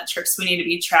what metrics we need to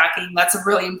be tracking. That's a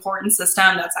really important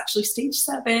system. That's actually stage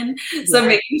 7. So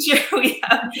making sure we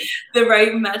have the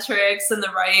right metrics and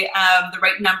the right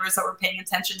numbers that we're paying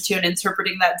attention to, and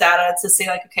interpreting that data to say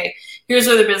like, okay, here's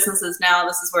where the business is now.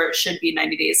 This is where it should be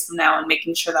 90 days from now, and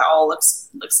making sure that all looks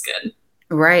good.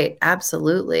 Right.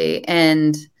 Absolutely.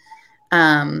 And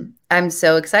I'm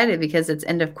so excited because it's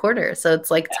end of quarter. So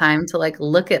it's like time to like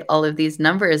look at all of these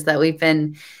numbers that we've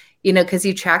been, because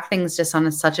you track things just on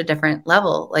such a different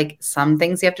level. Like some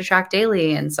things you have to track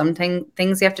daily, and some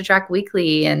things you have to track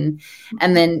weekly. And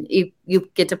then you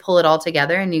get to pull it all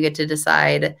together, and you get to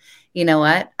decide, you know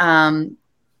what,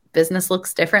 business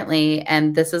looks differently,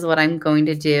 and this is what I'm going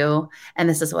to do. And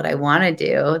this is what I want to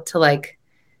do to like,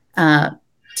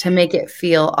 to make it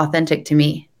feel authentic to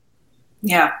me.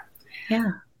 Yeah.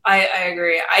 Yeah. I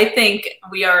agree. I think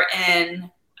we are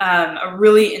in a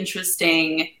really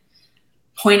interesting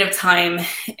point of time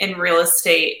in real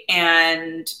estate.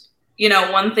 And,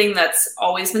 one thing that's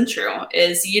always been true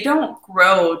is you don't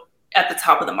grow at the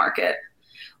top of the market.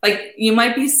 Like you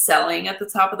might be selling at the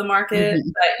top of the market,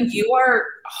 but you are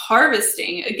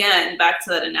harvesting, again, back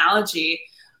to that analogy,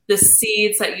 the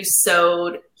seeds that you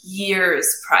sowed years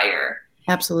prior.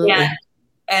 Absolutely.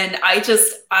 And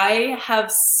I have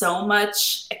so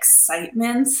much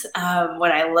excitement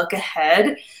when I look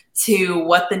ahead to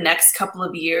what the next couple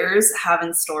of years have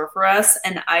in store for us.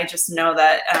 And I just know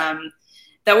that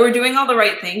that we're doing all the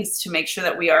right things to make sure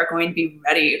that we are going to be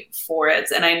ready for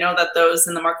it. And I know that those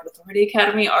in the Market Authority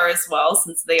Academy are as well,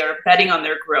 since they are betting on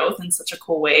their growth in such a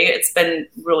cool way. It's been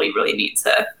really, really neat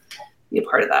to be a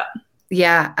part of that.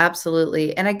 Yeah,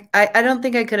 absolutely. And I don't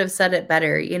think I could have said it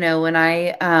better. When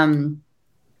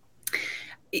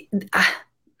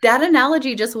that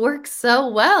analogy just works so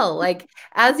well. Like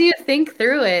as you think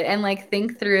through it, and like as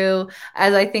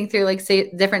I think through like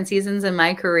say different seasons in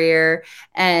my career,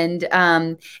 and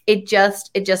it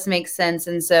just makes sense.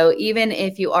 And so even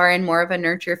if you are in more of a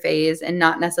nurture phase and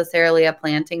not necessarily a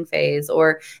planting phase,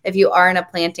 or if you are in a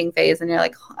planting phase and you're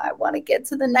like, oh, I want to get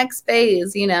to the next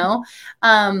phase, no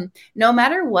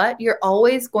matter what, you're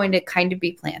always going to kind of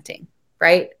be planting.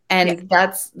 Right. And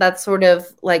that's sort of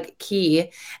like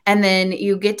key. And then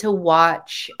you get to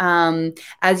watch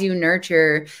as you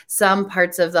nurture some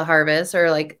parts of the harvest,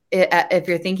 or like if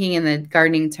you're thinking in the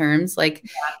gardening terms, like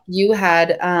you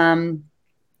had an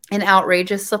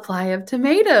outrageous supply of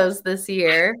tomatoes this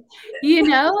year,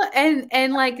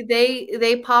 and like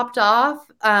they popped off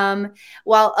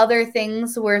while other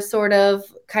things were sort of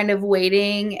kind of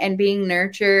waiting and being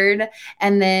nurtured.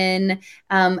 And then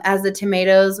as the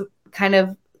tomatoes kind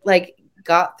of like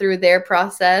got through their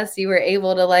process, you were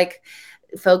able to like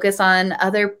focus on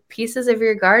other pieces of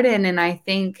your garden. And I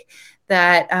think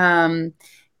that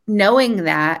knowing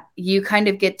that you kind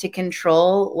of get to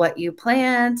control what you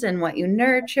plant and what you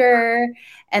nurture,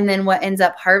 and then what ends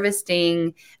up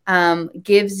harvesting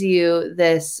gives you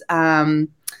this I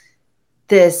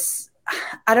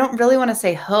don't really want to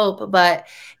say hope, but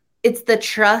it's the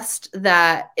trust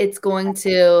that it's going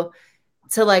to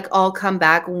like all come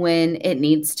back when it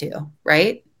needs to,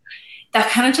 right?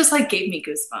 That kind of just like gave me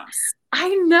goosebumps.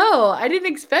 I know. I didn't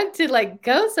expect to like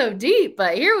go so deep,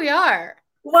 but here we are.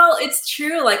 Well, it's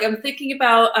true. Like I'm thinking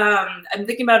about an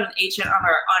agent on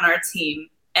our team,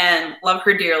 and love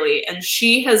her dearly. And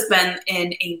she has been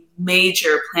in a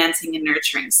major planting and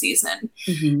nurturing season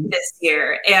this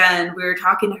year. And we were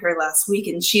talking to her last week,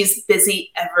 and she's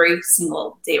busy every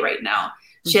single day right now.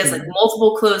 She has like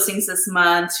multiple closings this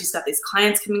month. She's got these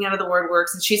clients coming out of the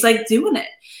WordWorks, and she's like doing it.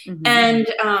 And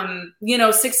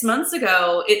 6 months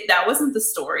ago, that wasn't the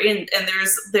story. And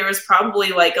there was probably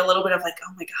like a little bit of like,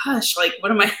 oh my gosh, like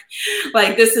what am I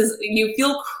like? You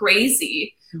feel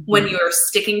crazy when you're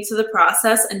sticking to the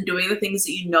process and doing the things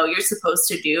that you're supposed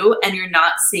to do, and you're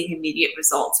not seeing immediate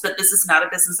results. But this is not a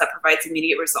business that provides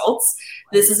immediate results.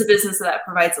 This is a business that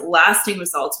provides lasting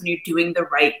results when you're doing the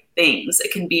right things.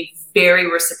 It can be very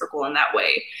reciprocal in that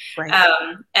way. Right.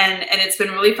 And it's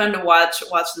been really fun to watch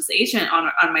this agent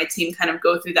on my team kind of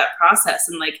go through that process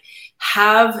and like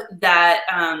have that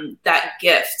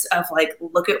gift of like,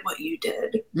 look at what you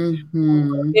did,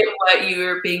 look at what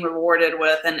you're being rewarded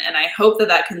with. And I hope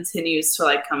that continues to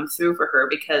like come through for her,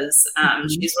 because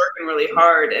she's working really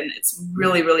hard, and it's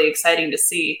really, really exciting to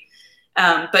see.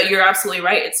 But you're absolutely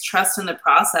right. It's trust in the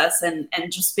process, and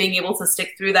just being able to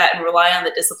stick through that and rely on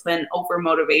the discipline over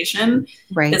motivation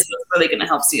is what's really going to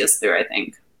help see us through, I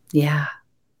think. Yeah.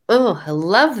 Oh, I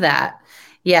love that.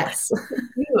 Yes.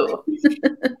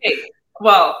 Okay.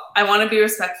 Well, I want to be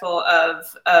respectful of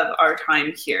our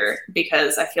time here,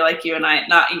 because I feel like you and I,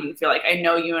 not even feel like, I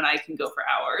know you and I can go for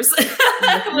hours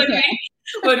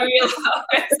when we allow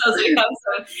ourselves to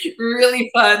have some really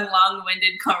fun,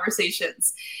 long-winded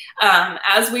conversations.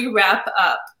 As we wrap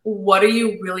up, what are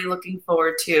you really looking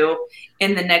forward to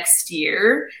in the next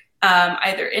year,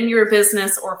 either in your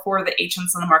business or for the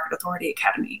Agents on the Market Authority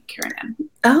Academy, KarenAnn?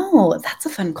 Oh, that's a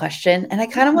fun question. And I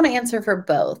kind of want to answer for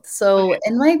both. So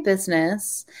in my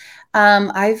business,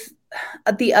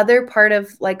 the other part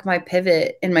of like my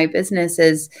pivot in my business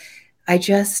is I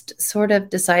just sort of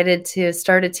decided to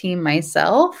start a team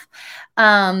myself.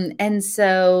 And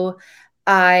so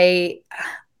I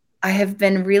have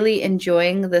been really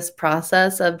enjoying this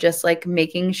process of just like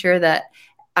making sure that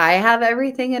I have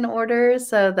everything in order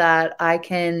so that I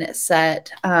can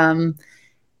set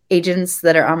agents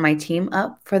that are on my team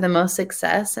up for the most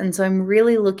success. And so I'm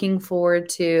really looking forward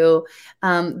to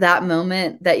that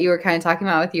moment that you were kind of talking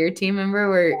about with your team member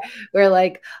where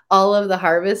like all of the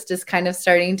harvest is kind of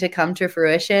starting to come to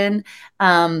fruition.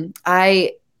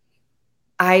 I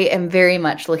am very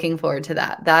much looking forward to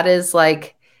that. That is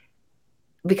like,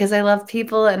 because I love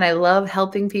people and I love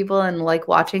helping people and like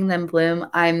watching them bloom.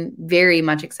 I'm very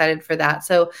much excited for that.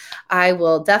 So I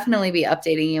will definitely be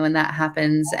updating you when that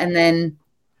happens. And then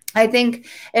I think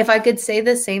if I could say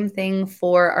the same thing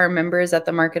for our members at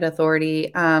the Market Authority,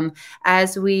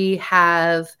 as we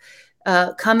have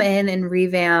come in and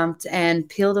revamped and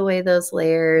peeled away those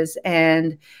layers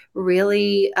and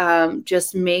really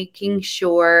just making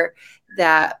sure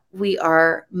that we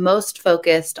are most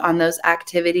focused on those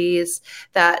activities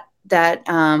that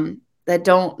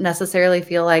don't necessarily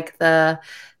feel like the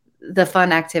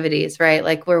fun activities, right?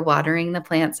 Like we're watering the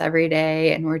plants every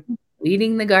day and we're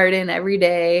weeding the garden every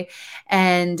day.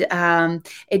 And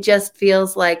it just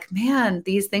feels like, man,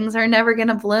 these things are never going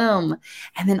to bloom.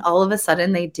 And then all of a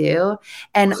sudden they do.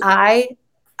 And I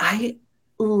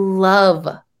love,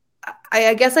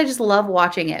 I guess I just love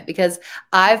watching it because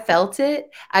I've felt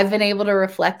it. I've been able to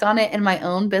reflect on it in my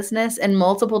own business in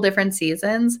multiple different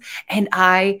seasons. And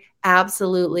I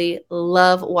absolutely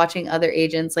love watching other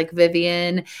agents like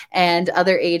Vivian and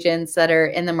other agents that are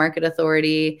in the Market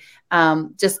Authority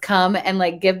just come and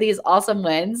like give these awesome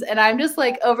wins. And I'm just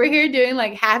like over here doing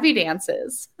like happy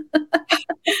dances. I'm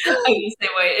the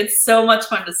same way. It's so much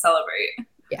fun to celebrate.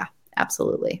 Yeah,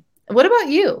 absolutely. What about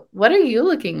you? What are you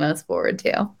looking most forward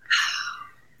to?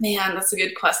 Man, that's a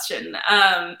good question.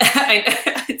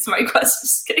 It's my question.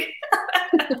 Just kidding.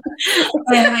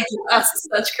 Man, I can ask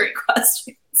such great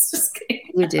questions. Just kidding.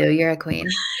 You do. You're a queen.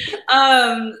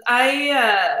 I'm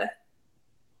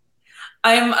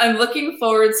looking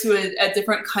forward to a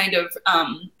different kind of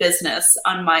business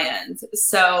on my end.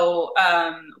 So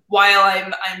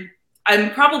while I'm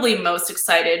probably most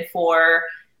excited for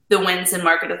the wins in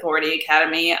Market Authority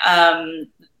Academy,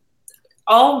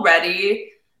 already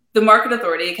the Market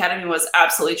Authority Academy was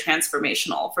absolutely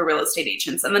transformational for real estate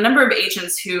agents. And the number of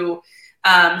agents who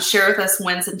share with us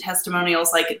wins and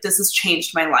testimonials like, this has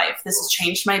changed my life. This has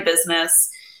changed my business.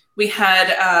 We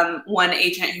had one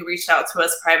agent who reached out to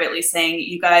us privately saying,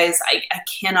 you guys, I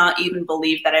cannot even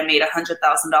believe that I made $100,000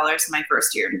 in my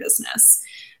first year in business.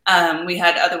 We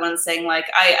had other ones saying like,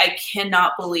 I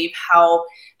cannot believe how,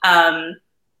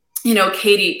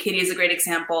 Katie is a great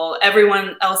example.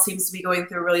 Everyone else seems to be going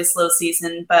through a really slow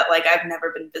season, but like I've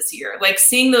never been busier. Like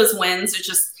seeing those wins,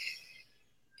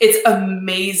 it's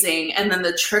amazing. And then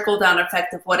the trickle down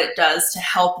effect of what it does to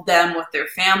help them with their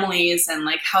families and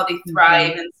like how they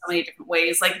thrive in so many different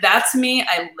ways. Like that to me,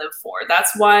 I live for.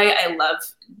 That's why I love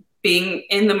being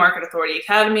in the Market Authority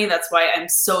Academy. That's why I'm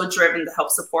so driven to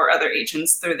help support other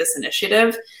agents through this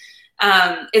initiative.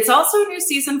 It's also a new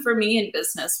season for me in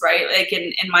business, right? Like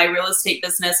in my real estate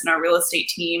business and our real estate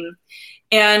team.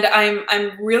 And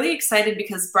I'm really excited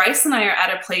because Bryce and I are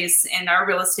at a place in our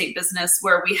real estate business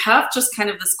where we have just kind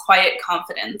of this quiet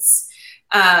confidence,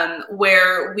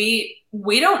 where we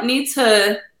don't need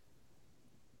to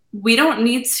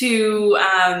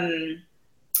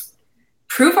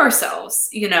prove ourselves.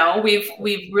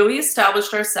 We've really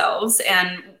established ourselves.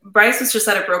 And Bryce was just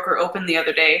at a broker open the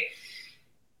other day,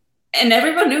 and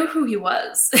everyone knew who he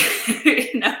was,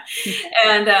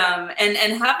 and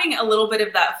having a little bit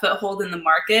of that foothold in the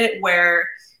market where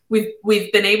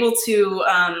we've been able to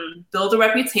build a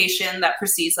reputation that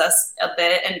precedes us a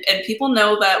bit, and people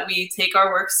know that we take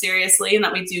our work seriously and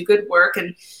that we do good work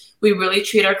and we really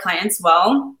treat our clients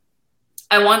well.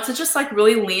 I want to just like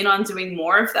really lean on doing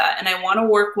more of that, and I want to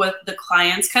work with the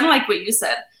clients, kind of like what you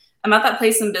said. I'm at that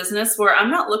place in business where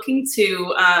I'm not looking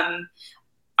to.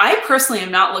 I personally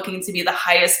am not looking to be the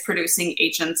highest producing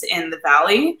agent in the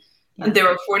Valley. Yeah. There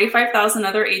were 45,000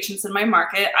 other agents in my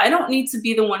market. I don't need to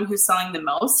be the one who's selling the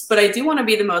most, but I do want to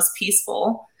be the most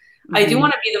peaceful. I do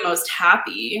want to be the most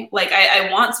happy. Like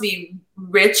I want to be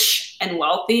rich and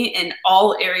wealthy in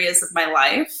all areas of my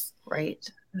life. Right.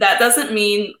 That doesn't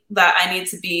mean that I need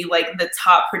to be like the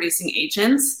top producing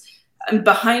agents. And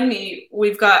behind me,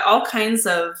 we've got all kinds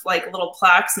of like little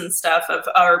plaques and stuff of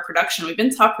our production. We've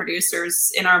been top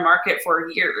producers in our market for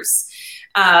years.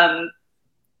 And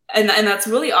that's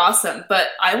really awesome. But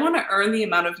I want to earn the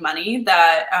amount of money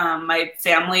that my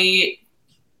family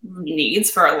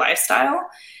needs for our lifestyle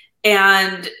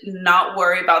and not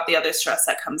worry about the other stress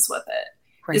that comes with it.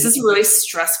 Right. This is a really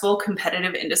stressful,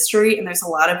 competitive industry, and there's a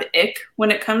lot of ick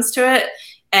when it comes to it.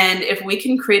 And if we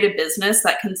can create a business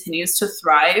that continues to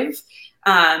thrive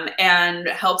and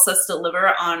helps us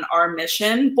deliver on our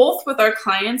mission, both with our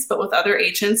clients, but with other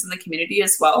agents in the community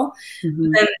as well,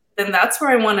 then that's where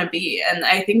I want to be. And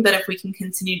I think that if we can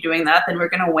continue doing that, then we're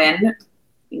going to win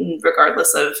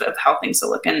regardless of how things are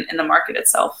looking in the market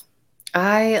itself.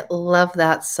 I love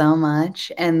that so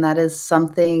much. And that is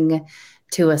something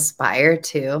to aspire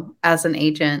to as an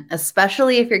agent,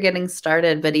 especially if you're getting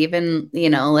started, but even,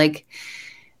 like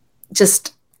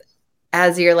just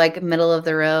as you're like middle of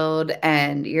the road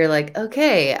and you're like,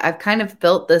 okay, I've kind of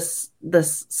built this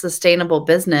sustainable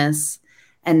business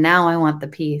and now I want the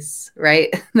peace,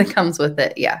 right? that comes with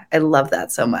it. Yeah. I love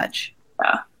that so much.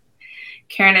 Yeah.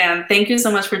 KarenAnn, thank you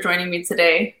so much for joining me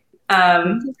today.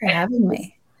 Thank you for having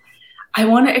me. I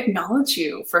want to acknowledge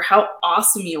you for how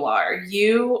awesome you are.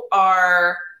 You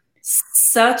are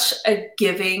such a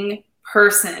giving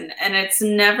person, and it's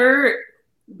never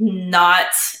not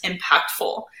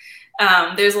impactful.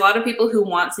 There's a lot of people who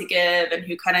want to give and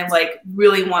who kind of like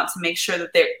really want to make sure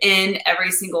that they're in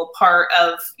every single part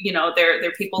of,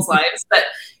 their people's lives, but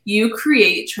you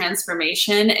create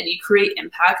transformation and you create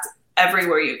impact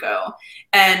everywhere you go.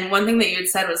 And one thing that you had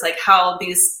said was like how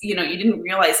these, you didn't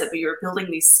realize it, but you were building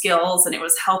these skills and it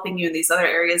was helping you in these other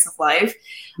areas of life.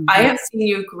 Mm-hmm. I have seen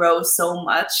you grow so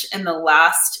much in the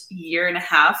last year and a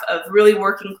half of really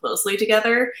working closely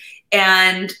together.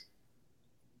 And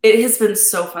it has been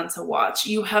so fun to watch.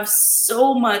 You have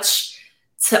so much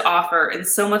to offer and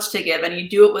so much to give, and you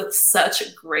do it with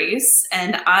such grace.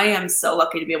 And I am so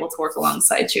lucky to be able to work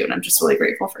alongside you. And I'm just really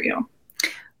grateful for you.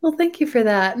 Well, thank you for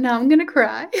that. No, I'm going to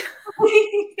cry.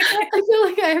 I feel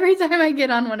like every time I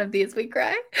get on one of these, we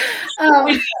cry.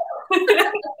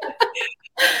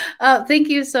 Thank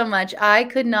you so much. I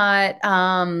could not,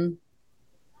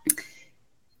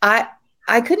 I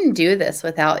couldn't do this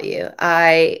without you.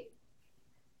 I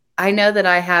know that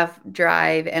I have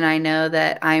drive and I know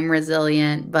that I'm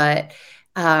resilient, but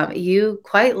you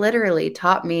quite literally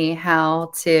taught me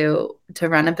how to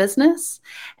run a business.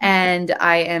 And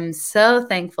I am so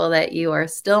thankful that you are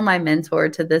still my mentor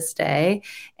to this day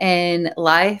in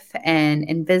life and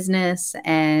in business.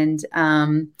 And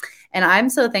I'm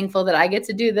so thankful that I get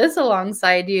to do this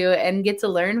alongside you and get to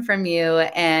learn from you.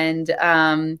 And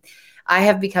I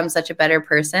have become such a better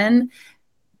person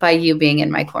by you being in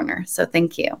my corner. So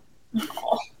thank you.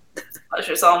 Oh,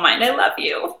 pleasure's all mine. I love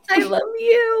you. I love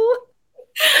you.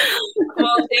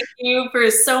 Well, thank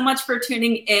you so much for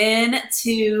tuning in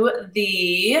to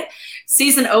the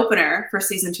season opener for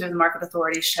season 2 of the Market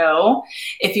Authority Show.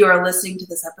 If you are listening to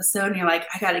this episode and you're like,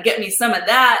 I got to get me some of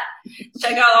that,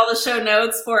 check out all the show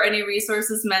notes for any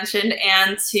resources mentioned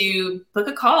and to book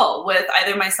a call with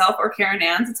either myself or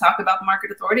KarenAnn to talk about the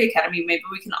Market Authority Academy. Maybe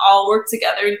we can all work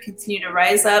together and continue to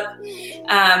rise up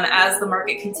as the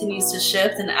market continues to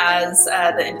shift and as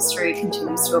the industry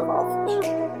continues to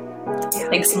evolve.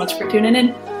 Thanks so much for tuning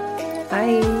in.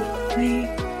 Bye.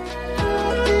 Bye.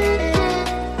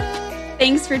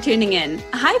 Thanks for tuning in.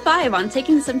 A high five on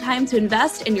taking some time to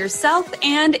invest in yourself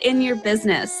and in your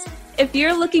business. If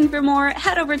you're looking for more,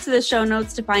 head over to the show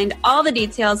notes to find all the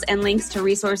details and links to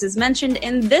resources mentioned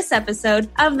in this episode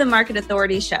of the Market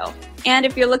Authority Show. And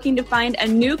if you're looking to find a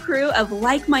new crew of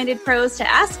like-minded pros to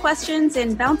ask questions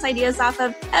and bounce ideas off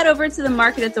of, head over to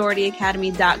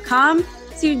themarketauthorityacademy.com.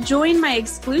 To join my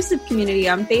exclusive community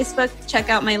on Facebook, check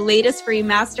out my latest free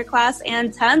masterclass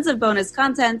and tons of bonus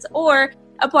content, or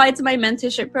apply to my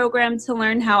mentorship program to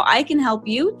learn how I can help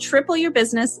you triple your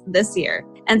business this year.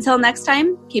 Until next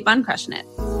time, keep on crushing it.